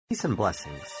Peace and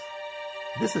blessings.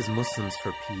 This is Muslims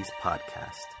for Peace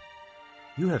podcast.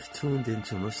 You have tuned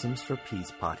into Muslims for Peace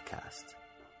podcast.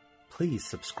 Please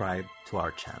subscribe to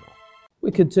our channel. We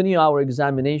continue our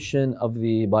examination of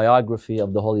the biography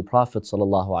of the Holy Prophet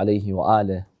sallallahu alaihi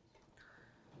wasallam.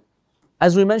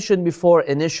 As we mentioned before,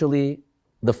 initially,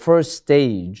 the first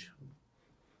stage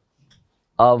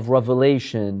of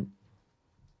revelation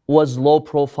was low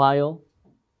profile.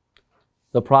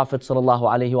 The Prophet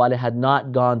ﷺ had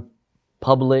not gone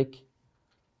public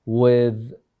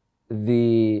with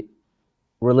the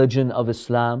religion of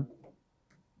Islam.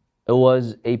 It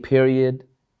was a period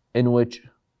in which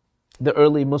the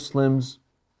early Muslims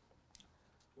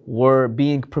were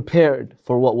being prepared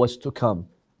for what was to come.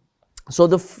 So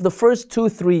the first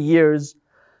 2-3 years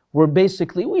were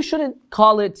basically, we shouldn't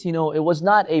call it, it was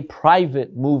not a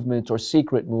private movement or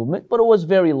secret movement, but it was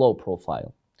very low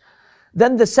profile.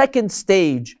 Then the second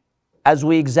stage, as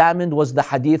we examined, was the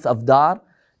hadith of Dar,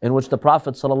 in which the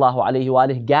Prophet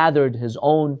ﷺ gathered his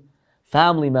own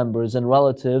family members and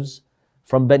relatives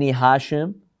from Bani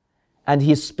Hashim, and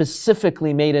he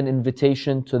specifically made an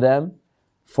invitation to them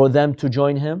for them to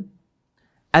join him.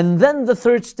 And then the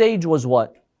third stage was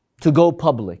what? To go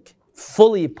public,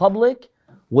 fully public,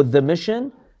 with the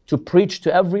mission to preach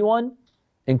to everyone,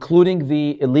 including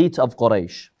the elite of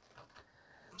Quraysh.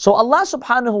 So Allah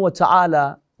subhanahu wa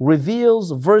ta'ala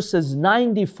reveals verses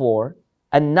 94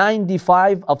 and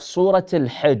 95 of Surah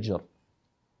Al-Hijr.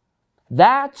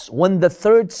 That's when the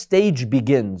third stage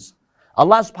begins.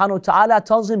 Allah subhanahu wa ta'ala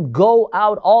tells him, go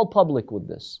out all public with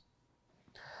this.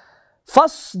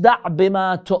 فَاصْدَعْ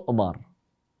بِمَا تُؤْمَرْ.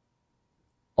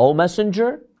 O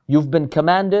Messenger, you've been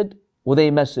commanded with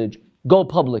a message. Go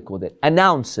public with it.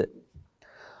 Announce it.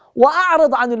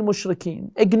 وَأَعْرَضْ عَنِ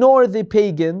الْمُشْرِكِينَ. Ignore the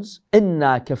pagans.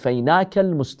 إِنَّا كَفَيْنَاكَ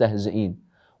الْمُسْتَهْزِئِينَ.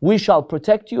 We shall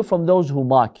protect you from those who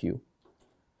mock you.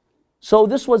 So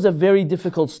this was a very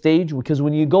difficult stage, because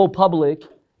when you go public,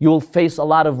 you will face a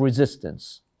lot of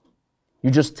resistance.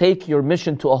 You just take your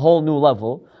mission to a whole new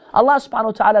level. Allah subhanahu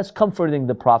wa ta'ala is comforting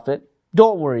the Prophet.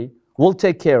 Don't worry, we'll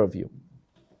take care of you.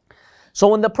 So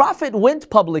when the Prophet went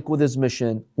public with his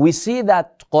mission, we see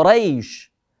that Quraysh,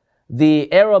 the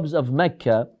Arabs of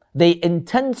Mecca, they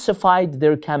intensified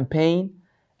their campaign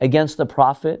against the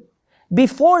Prophet.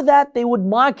 Before that, they would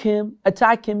mock him,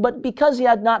 attack him, but because he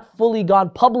had not fully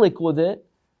gone public with it,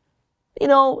 it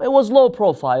was low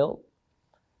profile.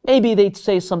 Maybe they'd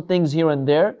say some things here and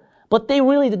there, but they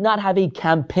really did not have a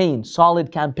campaign,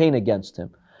 solid campaign against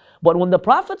him. But when the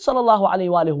Prophet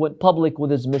ﷺ went public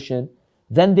with his mission,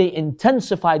 then they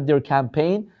intensified their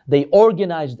campaign. They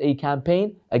organized a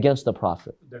campaign against the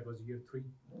Prophet. That was year 3.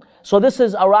 So this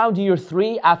is around year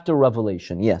 3 after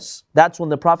revelation. Yes, that's when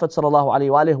the Prophet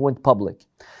ﷺ went public.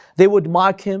 They would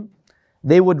mock him.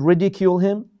 They would ridicule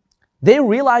him. They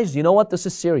realized, this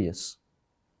is serious.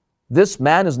 This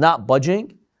man is not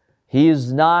budging. He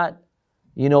is not,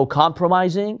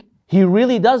 compromising. He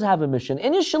really does have a mission.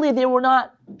 Initially, they were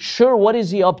not sure what is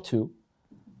he up to.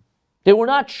 They were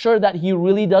not sure that he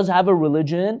really does have a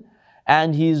religion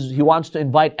and he wants to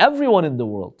invite everyone in the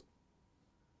world.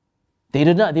 They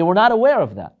were not aware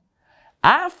of that.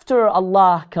 After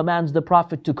Allah commands the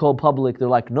Prophet to go public, they're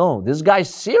like, no, this guy's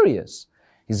serious.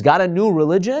 He's got a new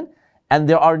religion and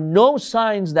there are no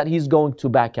signs that he's going to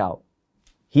back out.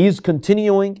 He's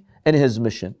continuing in his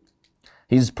mission.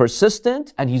 He's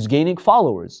persistent and he's gaining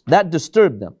followers. That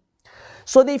disturbed them.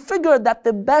 So they figured that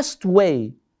the best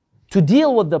way to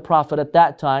deal with the Prophet at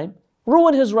that time,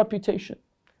 ruin his reputation,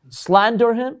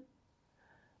 slander him,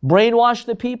 brainwash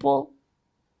the people,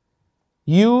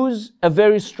 use a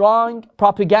very strong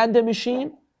propaganda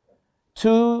machine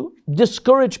to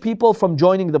discourage people from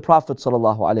joining the Prophet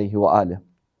ﷺ.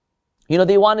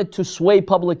 They wanted to sway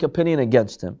public opinion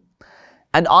against him.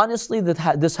 And honestly,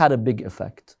 this had a big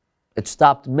effect. It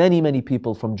stopped many, many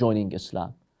people from joining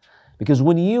Islam.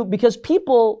 Because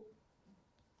people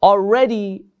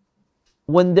already,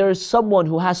 when there's someone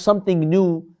who has something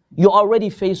new, you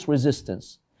already face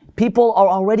resistance. People are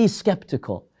already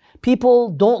skeptical. People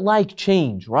don't like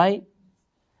change, right?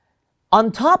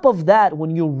 On top of that, when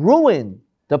you ruin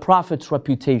the Prophet's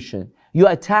reputation, you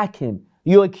attack him,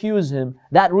 you accuse him,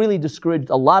 that really discouraged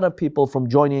a lot of people from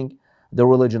joining the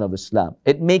religion of Islam.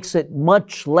 It makes it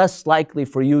much less likely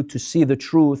for you to see the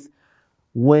truth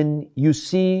when you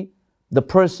see the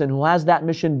person who has that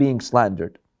mission being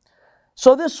slandered.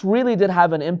 So this really did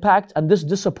have an impact, and this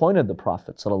disappointed the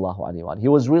Prophet ﷺ. He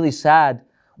was really sad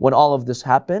when all of this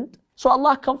happened. So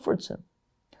Allah comforts him.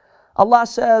 Allah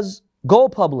says, go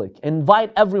public,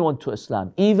 invite everyone to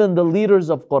Islam, even the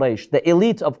leaders of Quraysh, the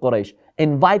elite of Quraysh,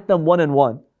 invite them one on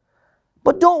one.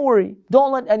 But don't worry,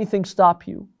 don't let anything stop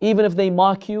you. Even if they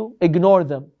mock you, ignore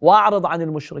them. وَأَعْرِضْ عَنِ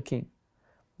الْمُشْرِكِينَ.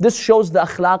 This shows the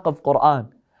akhlaq of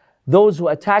Quran. Those who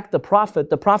attack the Prophet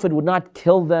would not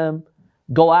kill them,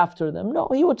 go after them. No,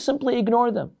 he would simply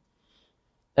ignore them.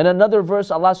 In another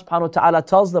verse, Allah subhanahu wa ta'ala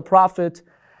tells the Prophet,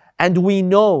 and we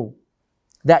know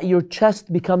that your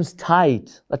chest becomes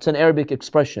tight. That's an Arabic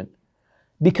expression.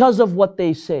 Because of what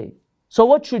they say. So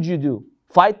what should you do?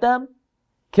 Fight them?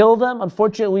 Kill them?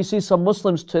 Unfortunately, we see some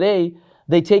Muslims today,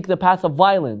 they take the path of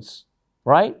violence.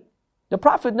 Right? The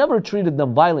Prophet never treated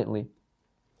them violently.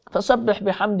 فَسَبِّحْ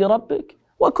بِحَمْدِ رَبِّكَ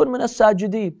وَكُنْ مِنَ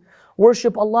السَّاجِدِينَ.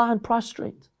 Worship Allah and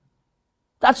prostrate.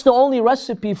 That's the only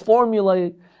recipe,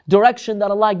 formula, direction that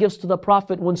Allah gives to the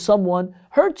Prophet when someone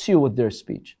hurts you with their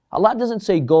speech. Allah doesn't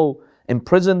say go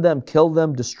imprison them, kill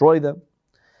them, destroy them.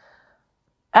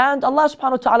 And Allah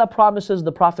subhanahu wa ta'ala promises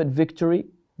the Prophet victory.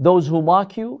 Those who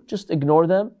mock you, just ignore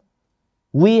them.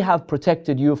 We have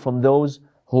protected you from those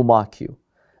who mock you.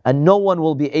 And no one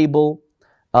will be able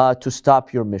to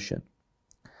stop your mission.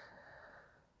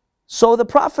 So the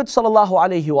Prophet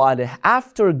ﷺ,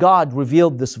 after God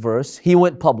revealed this verse, he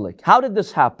went public. How did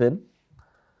this happen?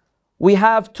 We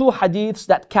have two hadiths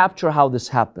that capture how this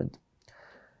happened.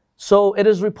 So it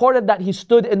is reported that he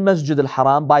stood in Masjid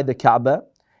al-Haram by the Kaaba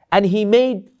and he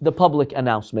made the public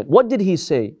announcement. What did he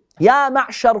say? Ya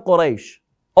ma'shar Quraysh,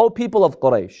 O people of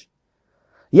Quraysh.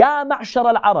 Ya ma'shar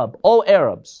al-Arab, O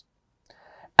Arabs.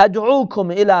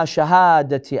 Ad'ukum ila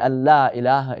shahadati an la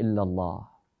ilaha illallah.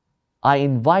 I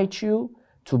invite you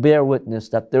to bear witness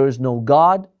that there is no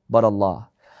God but Allah.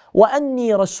 Wa anni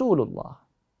Rasulullah.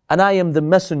 And I am the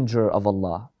messenger of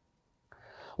Allah.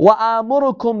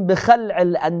 وَآمُرُكُمْ بِخَلْعِ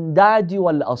الْأَنْدَادِ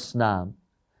وَالْأَصْنَامِ.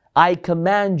 I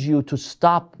command you to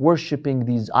stop worshipping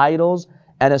these idols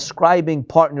and ascribing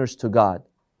partners to God.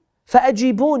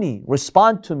 فَأَجِيبُونِي.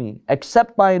 Respond to me,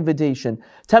 accept my invitation.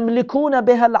 تَمْلِكُونَ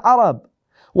بِهَا الْعَرَبِ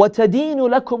وَتَدِينُ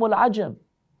لَكُمُ الْعَجَمِ.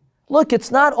 Look,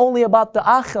 it's not only about the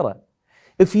akhirah.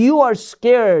 If you are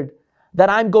scared that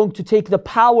I'm going to take the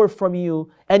power from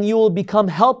you and you will become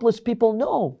helpless people,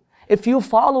 no. If you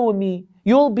follow me,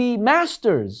 you'll be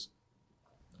masters.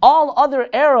 All other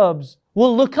Arabs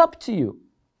will look up to you.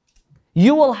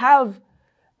 You will have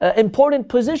important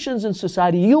positions in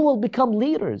society. You will become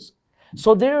leaders.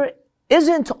 So there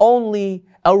isn't only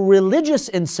a religious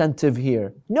incentive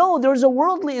here. No, there's a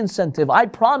worldly incentive. I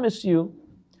promise you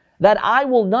that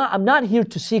I'm not here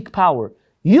to seek power.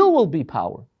 You will be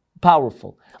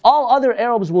powerful. All other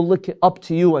Arabs will look up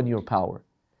to you and your power.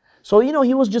 So,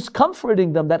 he was just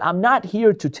comforting them that I'm not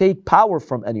here to take power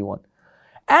from anyone.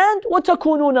 And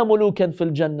وَتَكُونُونَ مُلُوكًا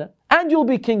فِي الْجَنَّةِ. And you'll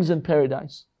be kings in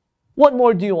paradise. What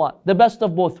more do you want? The best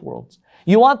of both worlds.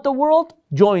 You want the world?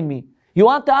 Join me. You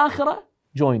want the akhirah?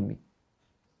 Join me.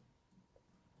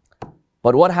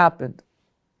 But what happened?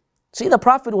 See, the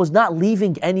Prophet was not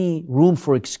leaving any room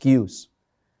for excuse.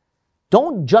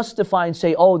 Don't justify and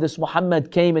say, oh, this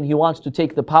Muhammad came and he wants to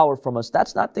take the power from us.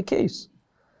 That's not the case.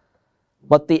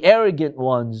 But the arrogant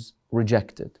ones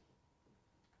rejected.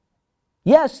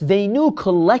 Yes, they knew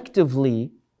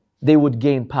collectively they would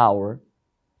gain power.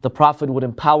 The Prophet would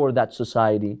empower that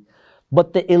society.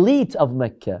 But the elite of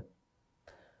Mecca,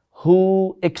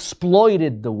 who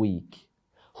exploited the weak,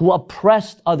 who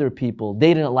oppressed other people,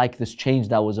 they didn't like this change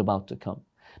that was about to come.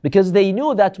 Because they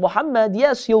knew that Muhammad,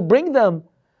 yes, he'll bring them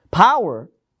power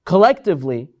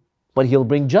collectively, but he'll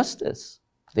bring justice.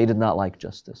 They did not like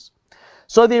justice.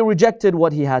 So they rejected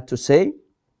what he had to say.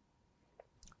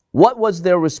 What was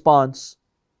their response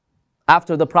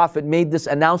after the Prophet made this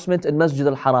announcement in Masjid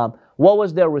al-Haram? What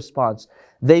was their response?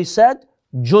 They said,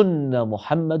 Junna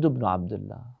Muhammad ibn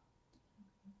Abdullah.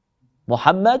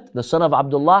 Muhammad, the son of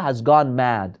Abdullah, has gone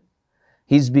mad.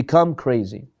 He's become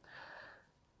crazy.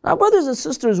 Now, brothers and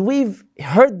sisters, we've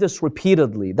heard this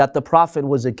repeatedly, that the Prophet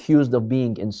was accused of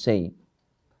being insane.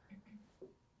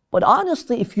 But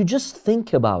honestly, if you just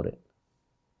think about it,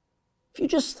 if you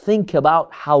just think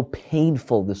about how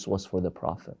painful this was for the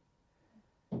Prophet.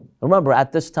 Remember,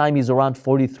 at this time, he's around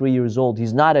 43 years old.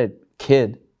 He's not a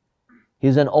kid.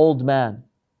 He's an old man.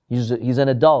 He's an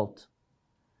adult.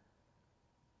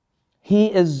 He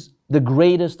is the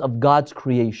greatest of God's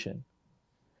creation.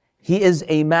 He is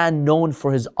a man known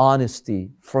for his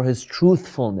honesty, for his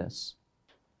truthfulness.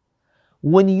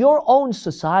 When your own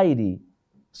society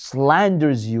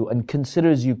slanders you and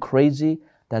considers you crazy,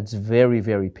 that's very,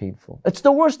 very painful. It's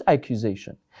the worst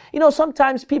accusation.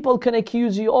 Sometimes people can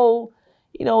accuse you,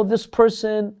 this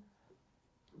person,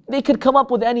 they could come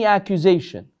up with any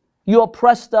accusation. You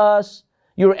oppressed us,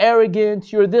 you're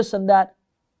arrogant, you're this and that.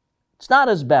 It's not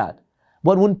as bad.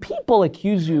 But when people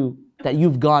accuse you that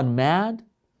you've gone mad,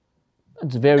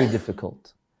 It's very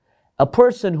difficult. A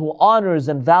person who honors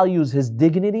and values his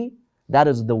dignity, that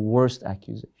is the worst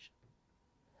accusation.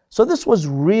 So this was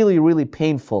really, really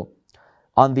painful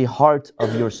on the heart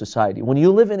of your society. When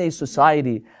you live in a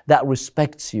society that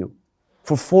respects you,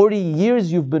 for 40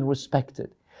 years you've been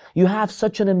respected, you have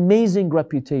such an amazing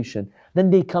reputation, then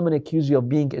they come and accuse you of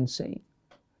being insane.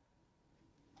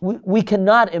 We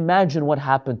cannot imagine what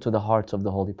happened to the hearts of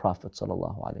the Holy Prophet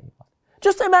ﷺ.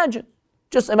 Just imagine.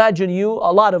 Just imagine you,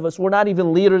 a lot of us, we're not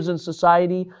even leaders in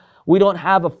society. We don't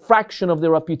have a fraction of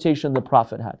the reputation the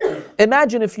Prophet had.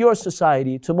 Imagine if your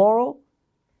society tomorrow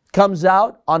comes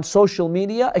out on social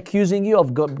media accusing you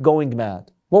of going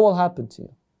mad. What will happen to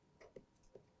you?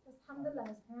 Alhamdulillah,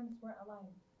 his parents weren't alive.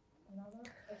 You know that?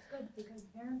 It's good because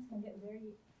parents can get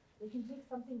they can take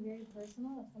something very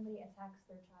personal if somebody attacks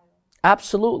their child.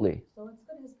 Absolutely. So it's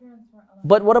good his parents weren't alive.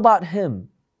 But what about him?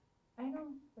 I know.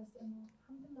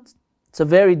 Alhamdulillah. It's a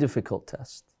very difficult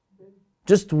test.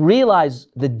 Just realize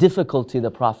the difficulty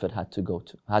the Prophet had to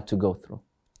go through.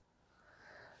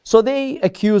 So they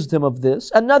accused him of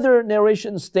this. Another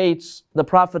narration states the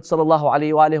Prophet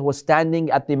ﷺ was standing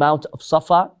at the Mount of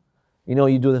Safa. You know,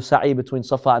 you do the sa'i between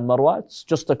Safa and Marwa. It's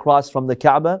just across from the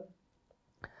Kaaba.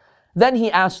 Then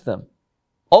he asked them,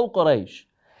 O Quraysh,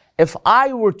 if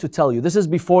I were to tell you, this is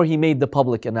before he made the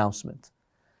public announcement.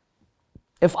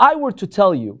 If I were to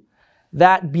tell you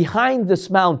that behind this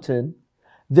mountain,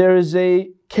 there is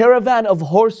a caravan of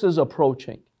horses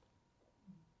approaching,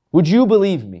 would you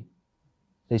believe me?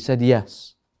 They said,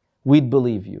 yes, we'd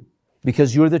believe you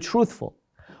because you're the truthful.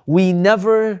 We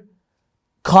never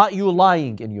caught you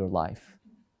lying in your life.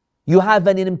 You have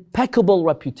an impeccable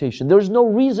reputation. There's no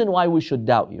reason why we should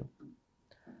doubt you.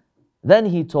 Then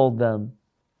he told them,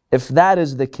 if that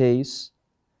is the case,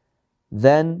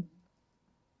 then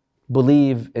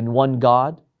believe in one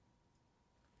God.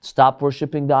 Stop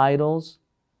worshiping the idols.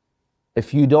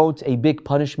 If you don't, a big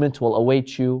punishment will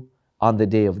await you on the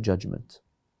day of judgment.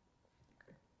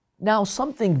 Now,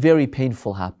 something very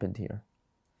painful happened here.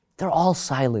 They're all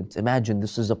silent. Imagine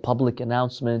this is a public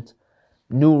announcement,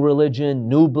 new religion,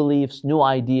 new beliefs, new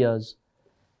ideas.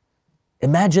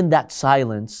 Imagine that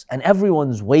silence and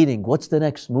everyone's waiting. What's the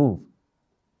next move?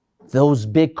 Those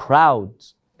big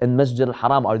crowds in Masjid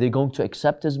al-Haram, are they going to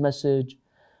accept his message?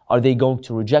 Are they going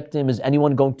to reject him? Is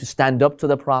anyone going to stand up to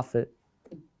the Prophet?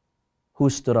 Who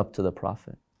stood up to the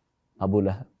Prophet? Abu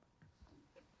Lahab,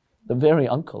 the very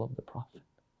uncle of the Prophet.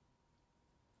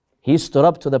 He stood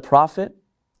up to the Prophet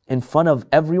in front of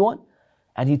everyone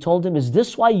and he told him, is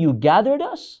this why you gathered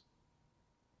us?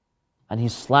 And he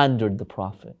slandered the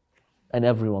Prophet and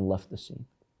everyone left the scene.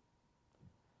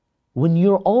 When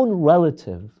your own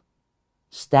relative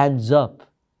stands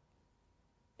up,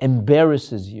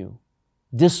 embarrasses you,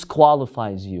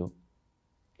 disqualifies you,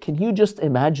 can you just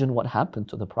imagine what happened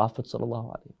to the Prophet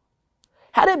ﷺ?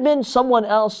 Had it been someone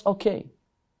else, okay,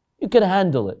 you can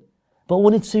handle it. But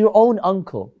when it's your own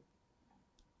uncle,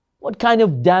 what kind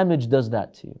of damage does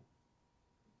that to you?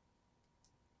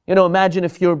 You know, imagine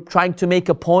if you're trying to make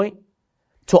a point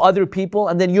to other people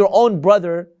and then your own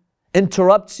brother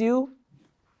interrupts you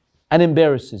and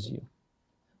embarrasses you.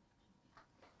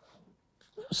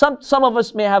 Some of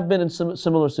us may have been in some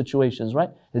similar situations, right?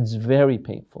 It's very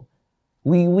painful.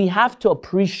 We have to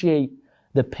appreciate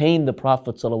the pain the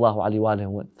Prophet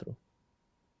ﷺ went through.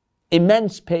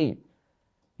 Immense pain.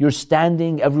 You're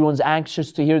standing, everyone's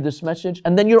anxious to hear this message,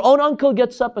 and then your own uncle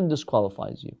gets up and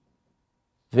disqualifies you.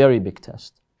 Very big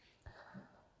test.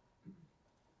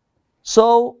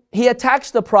 So he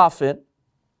attacks the Prophet,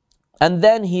 and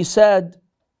then he said,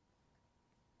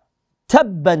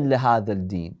 Tabban lihadha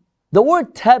al-deen. The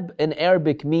word tab in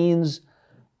Arabic means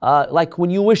like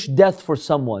when you wish death for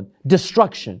someone,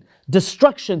 destruction.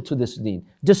 Destruction to this deen.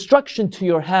 Destruction to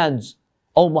your hands,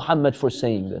 O Muhammad, for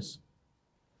saying this.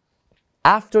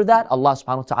 After that, Allah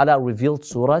subhanahu wa ta'ala revealed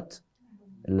Surah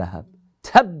Lahab.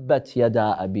 Tabbat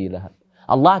yada abi lahab.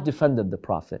 Allah defended the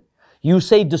Prophet. You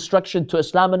say destruction to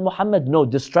Islam and Muhammad? No,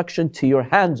 destruction to your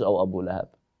hands, O Abu Lahab.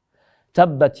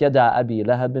 Tabbat yada abi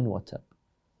lahabin wa tab.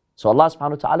 So Allah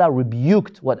subhanahu wa ta'ala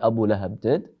rebuked what Abu Lahab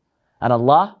did. And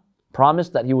Allah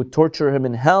promised that He would torture him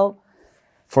in hell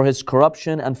for his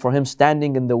corruption and for him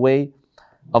standing in the way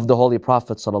of the Holy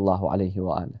Prophet sallallahu alaihi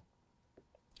wasallam.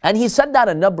 And he said that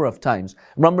a number of times.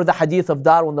 Remember the hadith of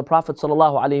Dar when the Prophet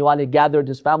ﷺ gathered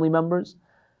his family members?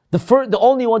 The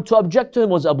only one to object to him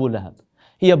was Abu Lahab.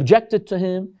 He objected to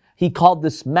him. He called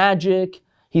this magic.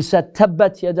 He said,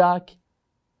 Tabbat yadak.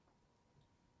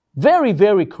 Very,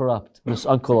 very corrupt, this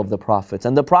uncle of the Prophet.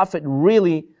 And the Prophet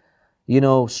really,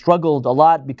 struggled a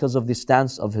lot because of the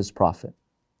stance of his Prophet.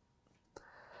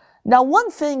 Now, one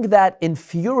thing that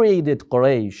infuriated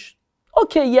Quraysh,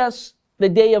 okay, yes, the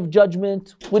day of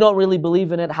judgment, we don't really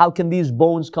believe in it. How can these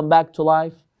bones come back to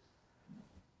life?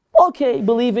 Okay,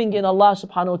 believing in Allah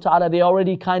subhanahu wa ta'ala, they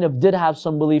already kind of did have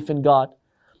some belief in God.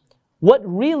 What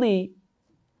really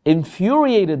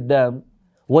infuriated them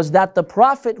was that the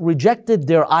Prophet rejected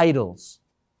their idols.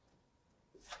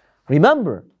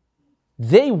 Remember,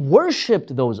 they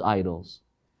worshipped those idols.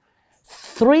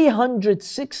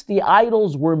 360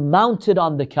 idols were mounted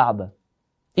on the Kaaba.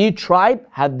 Each tribe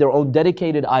had their own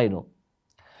dedicated idol.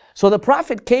 So the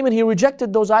Prophet came and he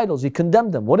rejected those idols. He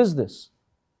condemned them. What is this?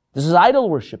 This is idol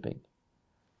worshipping.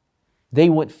 They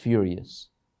went furious.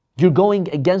 You're going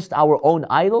against our own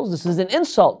idols? This is an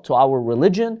insult to our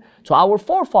religion, to our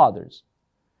forefathers.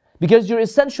 Because you're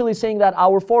essentially saying that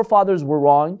our forefathers were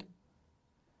wrong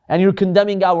and you're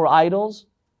condemning our idols.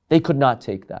 They could not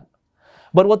take that.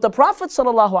 But what the Prophet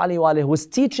ﷺ was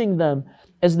teaching them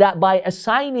is that by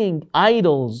assigning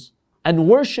idols and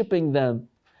worshipping them,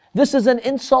 this is an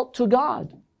insult to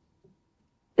God.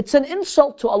 It's an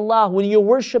insult to Allah when you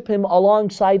worship Him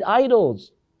alongside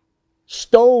idols,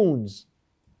 stones,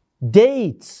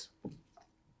 dates.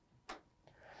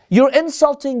 You're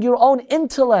insulting your own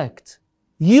intellect.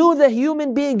 You, the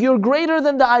human being, you're greater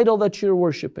than the idol that you're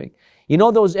worshiping. You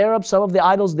know those Arabs, some of the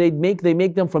idols they make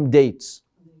them from dates.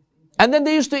 And then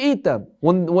they used to eat them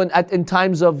in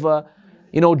times of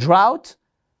drought.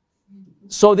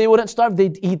 So they wouldn't starve,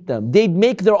 they'd eat them. They'd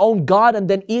make their own god and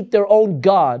then eat their own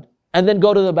god and then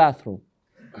go to the bathroom.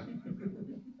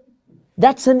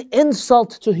 That's an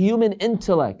insult to human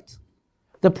intellect.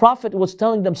 The Prophet was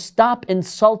telling them, stop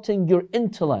insulting your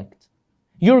intellect.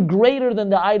 You're greater than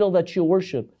the idol that you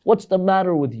worship. What's the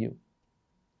matter with you?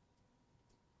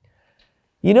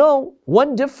 You know,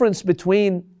 one difference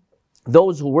between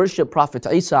those who worship Prophet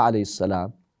Isa alayhi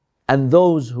salam and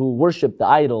those who worship the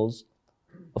idols,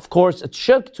 of course, it's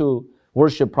shirk to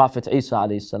worship Prophet Isa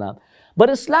alayhi salam. But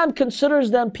Islam considers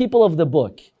them people of the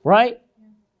book, right?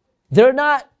 They're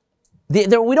not, we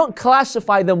don't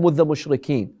classify them with the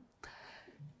mushrikeen.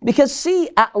 Because see,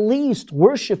 at least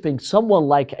worshiping someone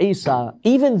like Isa,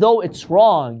 even though it's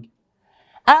wrong,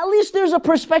 at least there's a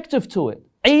perspective to it.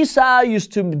 Isa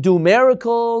used to do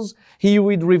miracles. He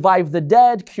would revive the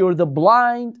dead, cure the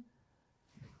blind.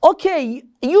 Okay,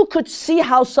 you could see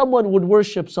how someone would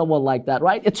worship someone like that,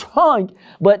 right? It's wrong,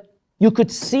 but you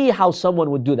could see how someone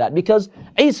would do that because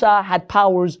Isa had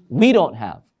powers we don't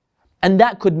have. And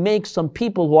that could make some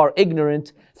people who are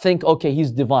ignorant think, okay,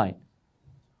 he's divine.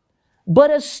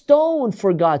 But a stone,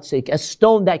 for God's sake, a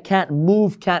stone that can't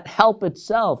move, can't help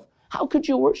itself, how could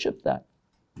you worship that?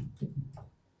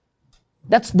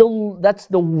 That's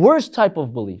the worst type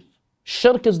of belief.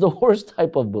 Shirk is the worst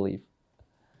type of belief.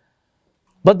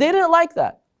 But they didn't like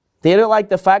that. They didn't like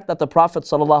the fact that the Prophet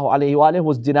ﷺ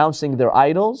was denouncing their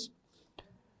idols.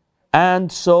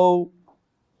 And so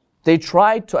they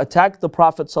tried to attack the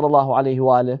Prophet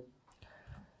ﷺ.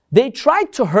 They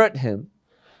tried to hurt him,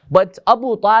 but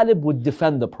Abu Talib would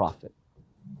defend the Prophet.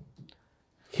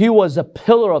 He was a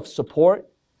pillar of support.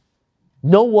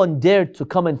 No one dared to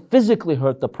come and physically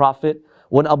hurt the Prophet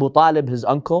when Abu Talib, his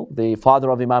uncle, the father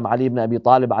of Imam Ali ibn Abi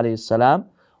Talib alayhi salam,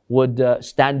 would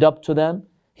stand up to them.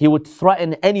 He would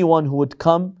threaten anyone who would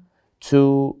come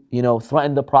to,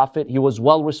 threaten the Prophet. He was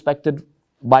well respected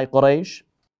by Quraysh.